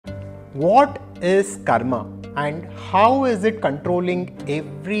What is karma and how is it controlling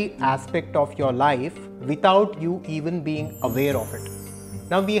every aspect of your life without you even being aware of it?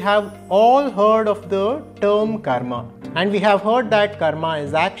 Now, we have all heard of the term karma, and we have heard that karma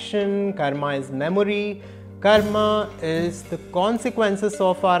is action, karma is memory, karma is the consequences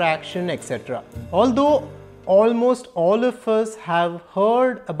of our action, etc. Although almost all of us have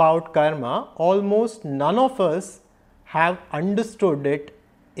heard about karma, almost none of us have understood it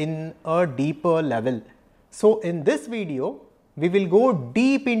in a deeper level. So in this video, we will go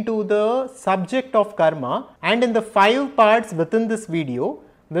deep into the subject of karma, and in the 5 parts within this video,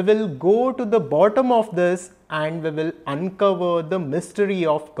 we will go to the bottom of this and we will uncover the mystery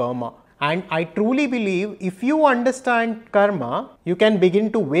of karma. And I truly believe if you understand karma, you can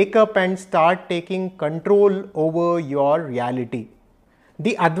begin to wake up and start taking control over your reality.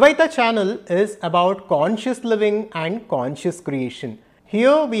 The Adhvaitha channel is about conscious living and conscious creation.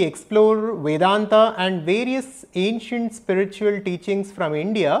 Here we explore Vedanta and various ancient spiritual teachings from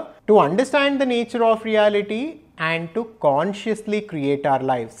India to understand the nature of reality and to consciously create our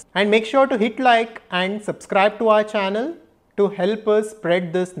lives. And make sure to hit like and subscribe to our channel to help us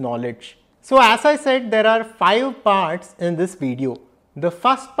spread this knowledge. So as I said, there are 5 parts in this video. The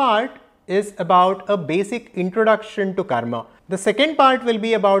first part is about a basic introduction to karma. The second part will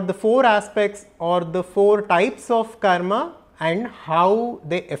be about the 4 aspects or the 4 types of karma and how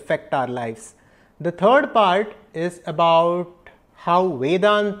they affect our lives. The third part is about how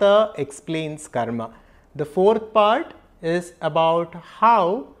Vedanta explains karma. The fourth part is about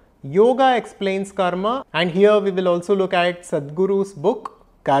how yoga explains karma, and here we will also look at Sadhguru's book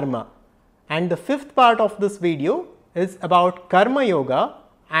Karma. And the 5th part of this video is about karma yoga,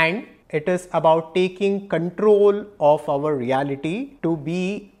 and it is about taking control of our reality to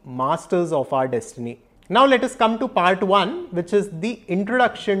be masters of our destiny. Now let us come to part 1, which is the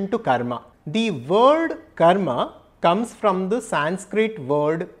introduction to karma. The word karma comes from the Sanskrit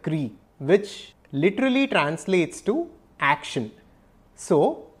word kri, which literally translates to action.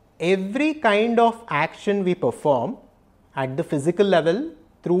 So every kind of action we perform at the physical level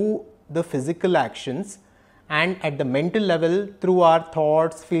through the physical actions, and at the mental level through our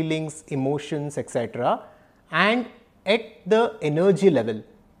thoughts, feelings, emotions, etc., and at the energy level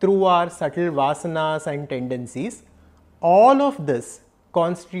through our subtle vasanas and tendencies, all of this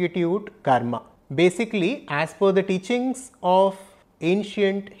constitute karma. Basically, as per the teachings of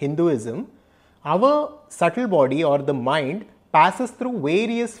ancient Hinduism, our subtle body or the mind passes through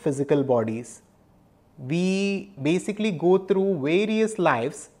various physical bodies. We basically go through various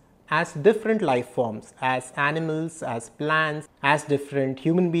lives as different life forms, as animals, as plants, as different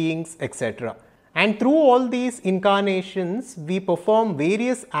human beings, etc. And through all these incarnations, we perform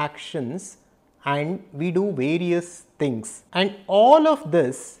various actions and we do various things. And all of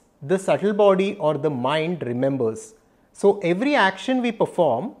this, the subtle body or the mind remembers. So every action we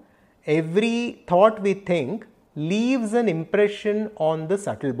perform, every thought we think leaves an impression on the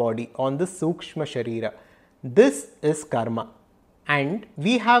subtle body, on the Sukshma Sharira. This is karma. And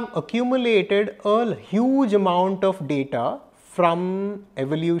we have accumulated a huge amount of data from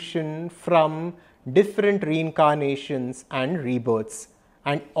evolution, from different reincarnations and rebirths.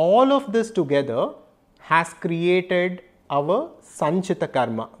 And all of this together has created our Sanchita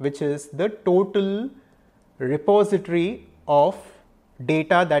karma, which is the total repository of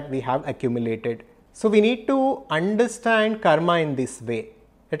data that we have accumulated. So we need to understand karma in this way.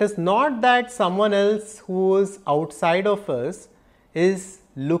 It is not that someone else who is outside of us is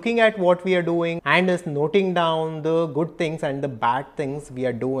looking at what we are doing and is noting down the good things and the bad things we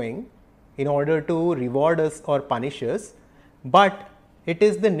are doing in order to reward us or punish us, but it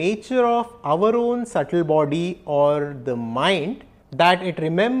is the nature of our own subtle body or the mind that it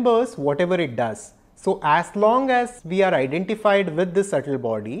remembers whatever it does. So as long as we are identified with the subtle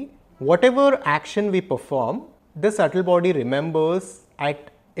body, whatever action we perform, the subtle body remembers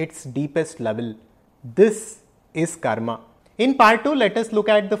at its deepest level. This is karma. In part 2, let us look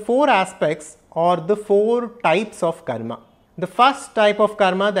at the 4 aspects or the 4 types of karma. The first type of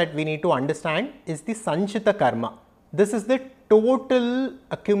karma that we need to understand is the Sanchita karma. This is the total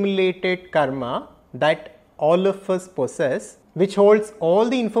accumulated karma that all of us possess, which holds all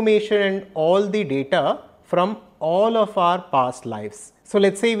the information and all the data from all of our past lives. So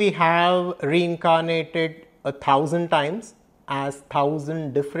let's say we have reincarnated 1,000 times as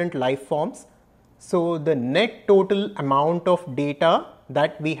 1,000 different life forms. So the net total amount of data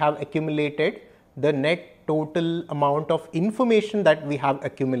that we have accumulated, the net total amount of information that we have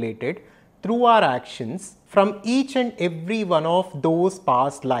accumulated through our actions from each and every one of those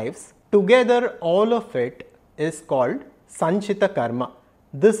past lives, together all of it is called Sanchita karma.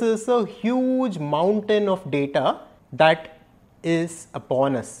 this is a huge mountain of data that is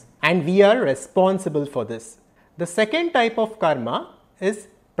upon us, and we are responsible for this. The second type of karma is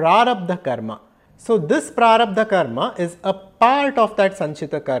prarabdha karma. So this prarabdha karma is a part of that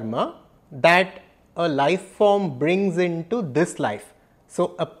sanchita karma that a life form brings into this life.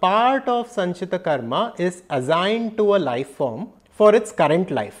 So a part of sanchita karma is assigned to a life form for its current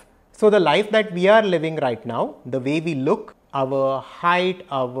life. So the life that we are living right now, the way we look, our height,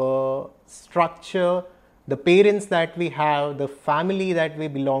 our structure, the parents that we have, the family that we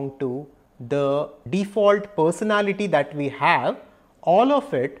belong to, the default personality that we have, all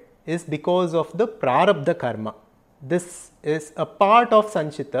of it is because of the prarabdha karma. This is a part of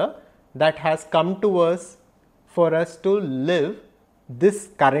sanchita that has come to us for us to live this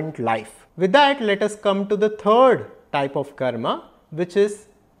current life. With that, let us come to the third type of karma, which is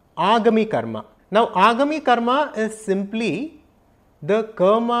agami karma. Now, agami karma is simply the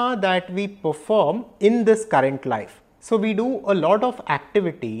karma that we perform in this current life. So, we do a lot of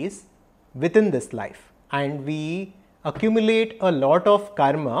activities within this life and we accumulate a lot of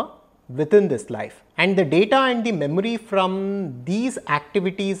karma within this life, and the data and the memory from these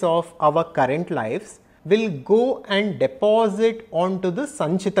activities of our current lives will go and deposit onto the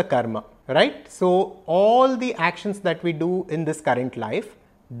sanchita karma, right? So all the actions that we do in this current life,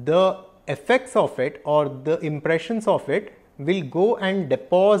 the effects of it or the impressions of it will go and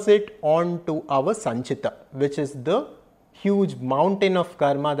deposit onto our sanchita, which is the huge mountain of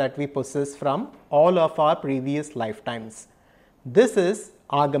karma that we possess from all of our previous lifetimes. This is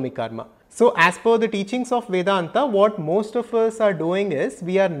agami karma. So as per the teachings of Vedanta, what most of us are doing is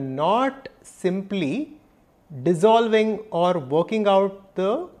we are not simply dissolving or working out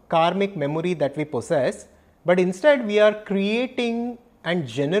the karmic memory that we possess, but instead we are creating and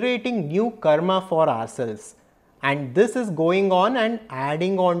generating new karma for ourselves, and this is going on and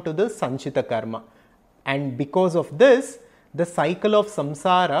adding on to the sanchita karma, and because of this the cycle of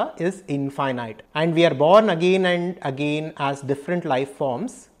samsara is infinite and we are born again and again as different life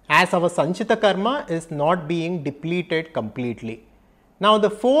forms, as our sanchita karma is not being depleted completely. Now the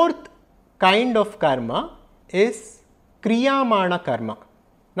fourth kind of karma is kriyamana karma.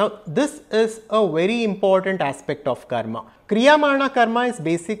 Now this is a very important aspect of karma. Kriyamana karma is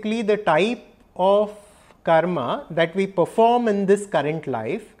basically the type of karma that we perform in this current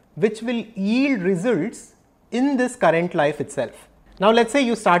life which will yield results in this current life itself. Now let's say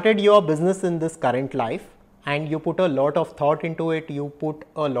you started your business in this current life and you put a lot of thought into it, you put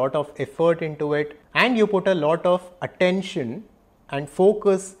a lot of effort into it, and you put a lot of attention and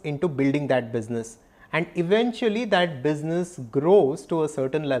focus into building that business, and eventually that business grows to a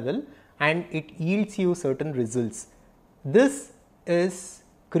certain level and it yields you certain results. This is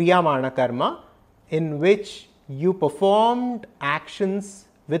kriyamana karma, in which you performed actions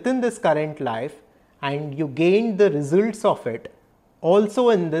within this current life and you gained the results of it also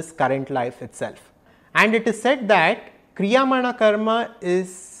in this current life itself. And it is said that kriyamana karma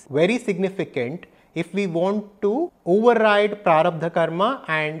is very significant if we want to override prarabdha karma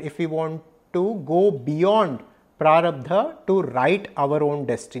and if we want to go beyond prarabdha to write our own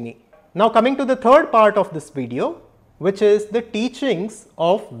destiny. Now coming to the third part of this video, which is the teachings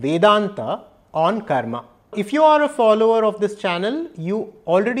of Vedanta on karma. If you are a follower of this channel, you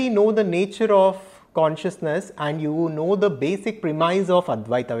already know the nature of consciousness and you know the basic premise of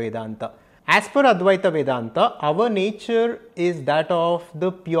Advaitha Vedanta. As per Advaitha Vedanta, our nature is that of the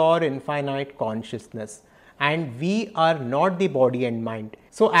pure infinite consciousness and we are not the body and mind.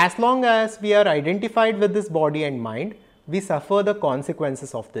 So as long as we are identified with this body and mind, we suffer the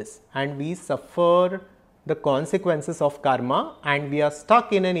consequences of this and we suffer the consequences of karma and we are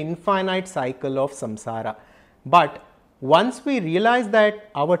stuck in an infinite cycle of samsara. But once we realize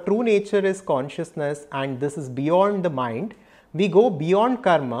that our true nature is consciousness and this is beyond the mind, we go beyond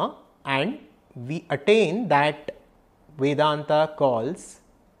karma and we attain that Vedanta calls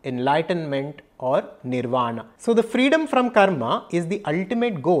enlightenment or nirvana. So the freedom from karma is the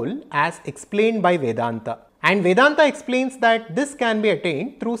ultimate goal as explained by Vedanta. And Vedanta explains that this can be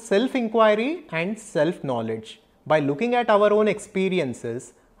attained through self-inquiry and self-knowledge. By looking at our own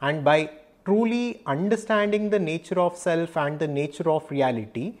experiences and by truly understanding the nature of self and the nature of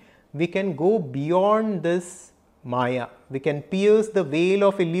reality, we can go beyond this maya. We can pierce the veil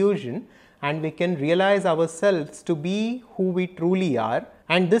of illusion and we can realize ourselves to be who we truly are.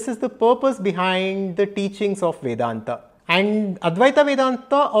 And this is the purpose behind the teachings of Vedanta. And Advaita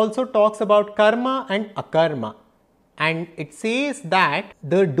Vedanta also talks about karma and akarma. And it says that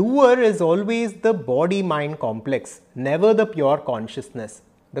the doer is always the body-mind complex, never the pure consciousness.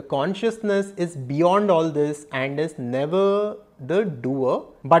 The consciousness is beyond all this and is never the doer,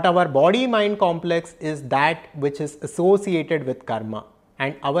 but our body-mind complex is that which is associated with karma,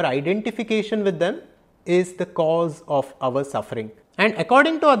 and our identification with them is the cause of our suffering. And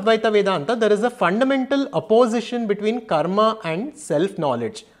according to Advaita Vedanta, there is a fundamental opposition between karma and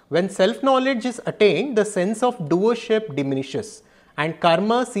self-knowledge. When self-knowledge is attained, the sense of doership diminishes and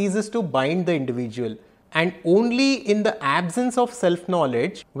karma ceases to bind the individual. And only in the absence of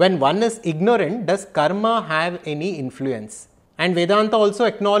self-knowledge, when one is ignorant, does karma have any influence. And Vedanta also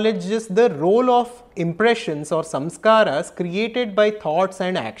acknowledges the role of impressions or samskaras created by thoughts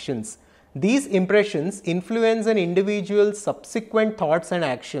and actions. These impressions influence an individual's subsequent thoughts and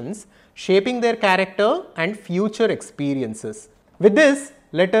actions, shaping their character and future experiences. With this,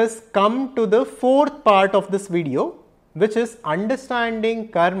 let us come to the fourth part of this video, which is understanding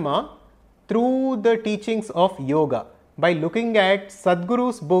karma through the teachings of yoga by looking at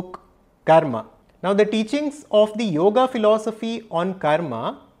Sadhguru's book Karma. Now, the teachings of the yoga philosophy on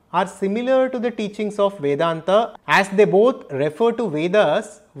karma are similar to the teachings of Vedanta, as they both refer to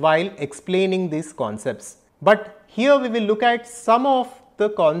Vedas while explaining these concepts. But here we will look at some of the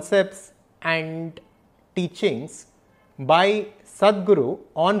concepts and teachings by Sadhguru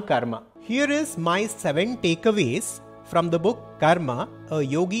on karma. Here is my 7 takeaways from the book Karma, a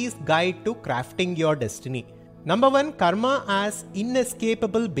yogi's guide to crafting your destiny. Number 1, karma as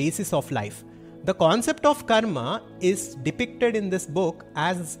inescapable basis of life. The concept of karma is depicted in this book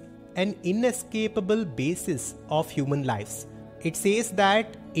as an inescapable basis of human lives. It says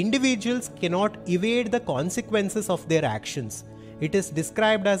that individuals cannot evade the consequences of their actions. It is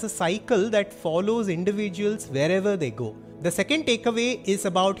described as a cycle that follows individuals wherever they go. The second takeaway is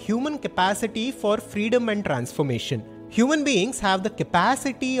about human capacity for freedom and transformation. Human beings have the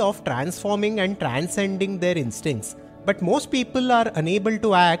capacity of transforming and transcending their instincts, but most people are unable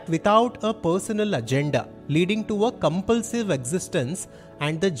to act without a personal agenda, leading to a compulsive existence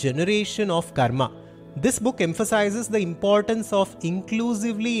and the generation of karma. This book emphasizes the importance of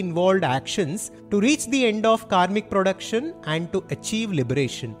inclusively involved actions to reach the end of karmic production and to achieve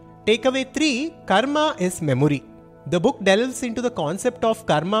liberation. Takeaway 3, karma is memory. The book delves into the concept of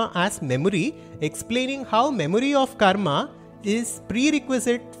karma as memory, explaining how memory of karma is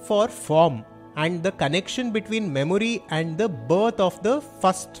prerequisite for form and the connection between memory and the birth of the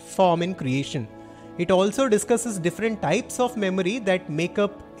first form in creation. It also discusses different types of memory that make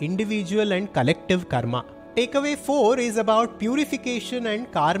up individual and collective karma. Takeaway 4 is about purification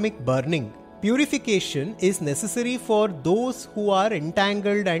and karmic burning. Purification is necessary for those who are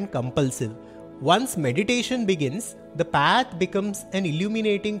entangled and compulsive. Once meditation begins, the path becomes an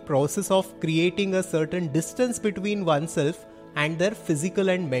illuminating process of creating a certain distance between oneself and their physical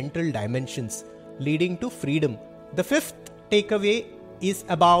and mental dimensions, leading to freedom. The fifth takeaway is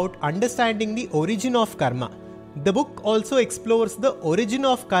about understanding the origin of karma. The book also explores the origin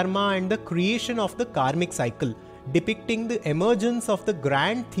of karma and the creation of the karmic cycle, depicting the emergence of the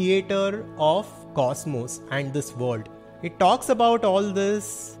grand theater of cosmos and this world. It talks about all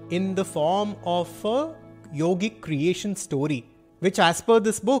this in the form of a yogic creation story, which as per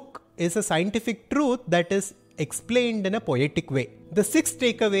this book is a scientific truth that is explained in a poetic way. The sixth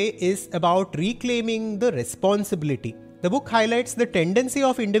takeaway is about reclaiming the responsibility. The book highlights the tendency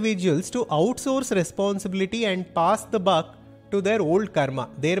of individuals to outsource responsibility and pass the buck to their old karma,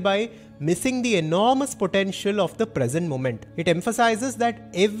 thereby missing the enormous potential of the present moment. It emphasizes that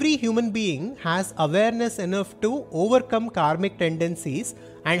every human being has awareness enough to overcome karmic tendencies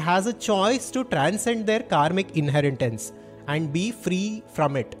and has a choice to transcend their karmic inheritance and be free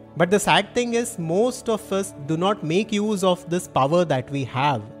from it. But the sad thing is, most of us do not make use of this power that we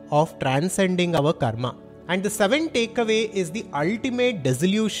have of transcending our karma. And the seventh takeaway is the ultimate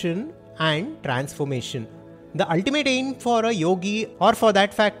dissolution and transformation. The ultimate aim for a yogi, or for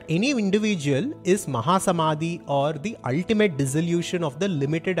that fact any individual, is Mahasamadhi, or the ultimate dissolution of the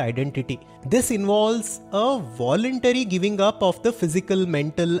limited identity. This involves a voluntary giving up of the physical,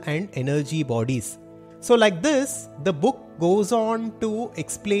 mental and energy bodies. So like this, the book goes on to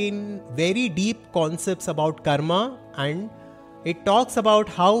explain very deep concepts about karma, and it talks about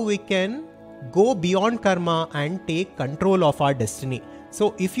how we can go beyond karma and take control of our destiny.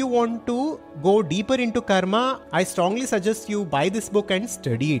 So if you want to go deeper into karma, I strongly suggest you buy this book and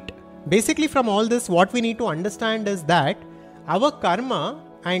study it. Basically, from all this, what we need to understand is that our karma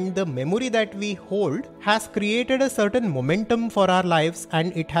and the memory that we hold has created a certain momentum for our lives,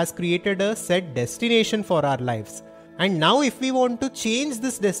 and it has created a set destination for our lives. And now if we want to change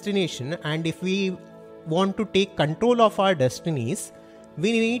this destination, and if we want to take control of our destinies,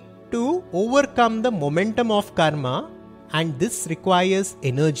 we need to overcome the momentum of karma And this requires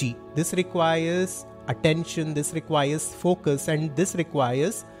energy, this requires attention, this requires focus, and this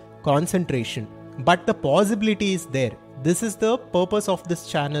requires concentration. But the possibility is there. This is the purpose of this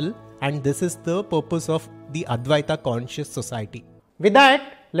channel, and this is the purpose of the Adhvaitha Conscious Society. With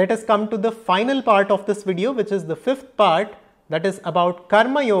that, let us come to the final part of this video, which is the fifth part, that is about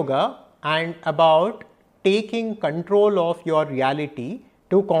Karma Yoga and about taking control of your reality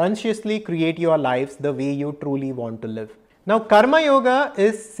to consciously create your lives the way you truly want to live. Now, Karma Yoga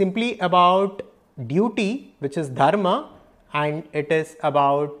is simply about duty, which is dharma, and it is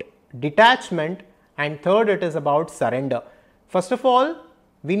about detachment, and third, it is about surrender. First of all,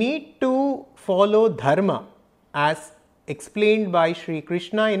 we need to follow dharma as explained by Sri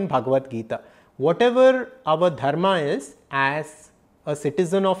Krishna in Bhagavad Gita. Whatever our dharma is, as a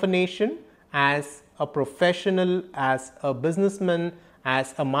citizen of a nation, as a professional, as a businessman,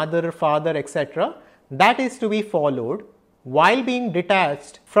 as a mother, father, etc., that is to be followed while being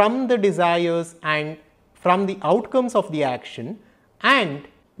detached from the desires and from the outcomes of the action, and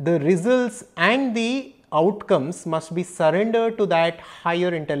the results and the outcomes must be surrendered to that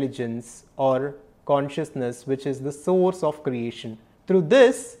higher intelligence or consciousness, which is the source of creation. Through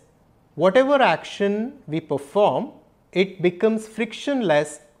this, whatever action we perform, it becomes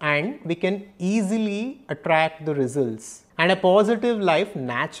frictionless and we can easily attract the results, and a positive life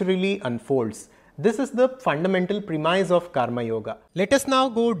naturally unfolds. This is the fundamental premise of Karma Yoga. Let us now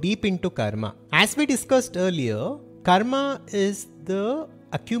go deep into karma. As we discussed earlier, karma is the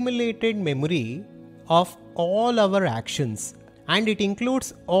accumulated memory of all our actions, and it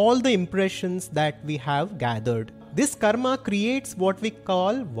includes all the impressions that we have gathered. This karma creates what we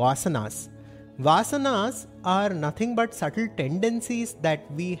call vasanas. Vasanas are nothing but subtle tendencies that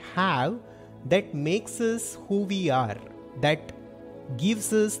we have that makes us who we are, that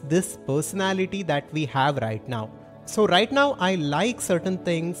gives us this personality that we have right now. So right now I like certain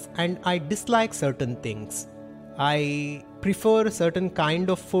things and I dislike certain things. I prefer a certain kind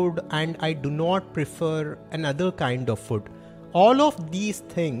of food and I do not prefer another kind of food. All of these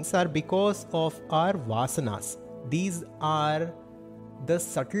things are because of our vasanas. These are the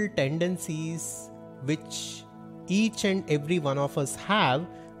subtle tendencies which each and every one of us have,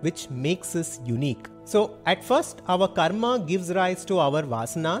 which makes us unique. So at first our karma gives rise to our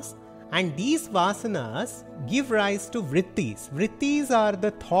vasanas, and these vasanas give rise to vrittis. Vrittis are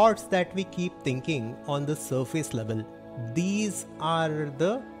the thoughts that we keep thinking on the surface level. These are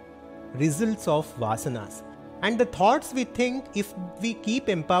the results of vasanas. And the thoughts we think, if we keep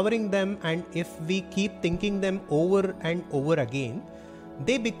empowering them and if we keep thinking them over and over again,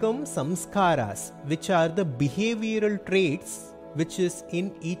 they become samskaras, which are the behavioral traits which is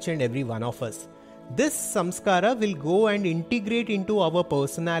in each and every one of us. This samskara will go and integrate into our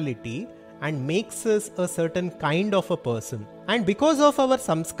personality and makes us a certain kind of a person. And because of our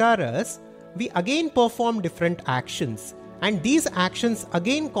samskaras, we again perform different actions. And these actions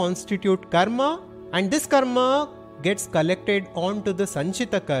again constitute karma, and this karma gets collected onto the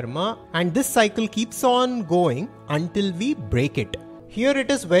sanchita karma, and this cycle keeps on going until we break it. Here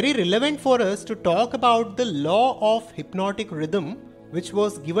it is very relevant for us to talk about the law of hypnotic rhythm, which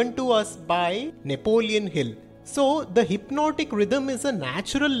was given to us by Napoleon Hill. So the hypnotic rhythm is a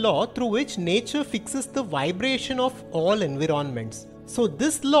natural law through which nature fixes the vibration of all environments. So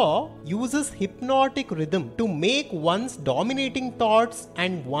this law uses hypnotic rhythm to make one's dominating thoughts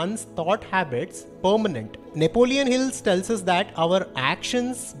and one's thought habits permanent. Napoleon Hill tells us that our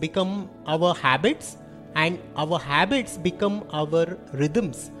actions become our habits and our habits become our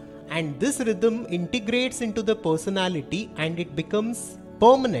rhythms. And this rhythm integrates into the personality and it becomes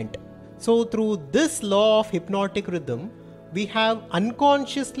permanent. So through this law of hypnotic rhythm, we have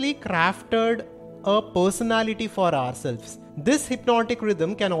unconsciously crafted a personality for ourselves. This hypnotic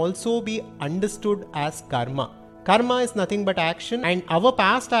rhythm can also be understood as karma. Karma is nothing but action, and our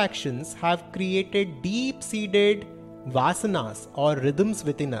past actions have created deep-seated vasanas or rhythms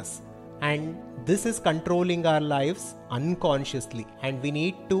within us. And this is controlling our lives unconsciously, and we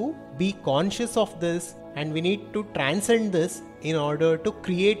need to be conscious of this and we need to transcend this in order to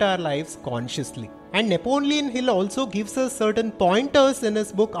create our lives consciously. And Napoleon Hill also gives us certain pointers in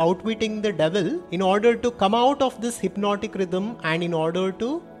his book Outwitting the Devil in order to come out of this hypnotic rhythm and in order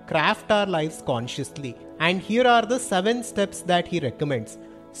to craft our lives consciously. And here are the 7 steps that he recommends.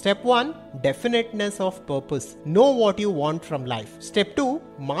 Step 1, definiteness of purpose. Know what you want from life. Step 2,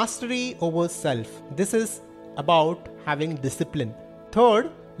 mastery over self. This is about having discipline.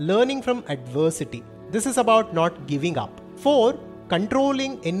 Third, learning from adversity. This is about not giving up. 4,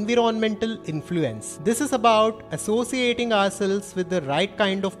 controlling environmental influence. This is about associating ourselves with the right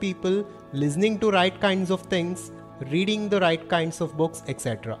kind of people, listening to right kinds of things, reading the right kinds of books,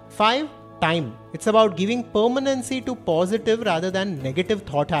 etc. 5. Time. It's about giving permanency to positive rather than negative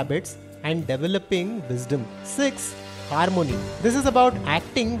thought habits and developing wisdom. 6. Harmony. This is about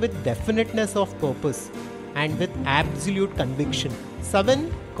acting with definiteness of purpose and with absolute conviction.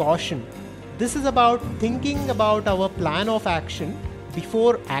 7. Caution. This is about thinking about our plan of action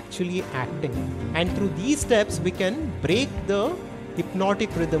before actually acting. And through these steps, we can break the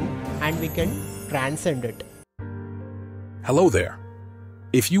hypnotic rhythm and we can transcend it. Hello there.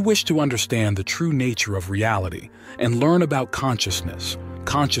 If you wish to understand the true nature of reality and learn about consciousness,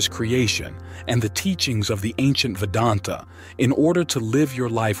 conscious creation, and the teachings of the ancient Vedanta in order to live your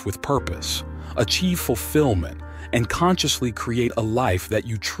life with purpose, achieve fulfillment, and consciously create a life that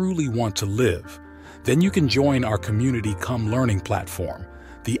you truly want to live, then you can join our community learning platform,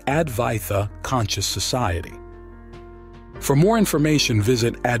 the Adhvaitha Conscious Society. For more information,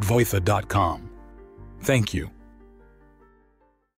 visit adhvaitha.com. Thank you.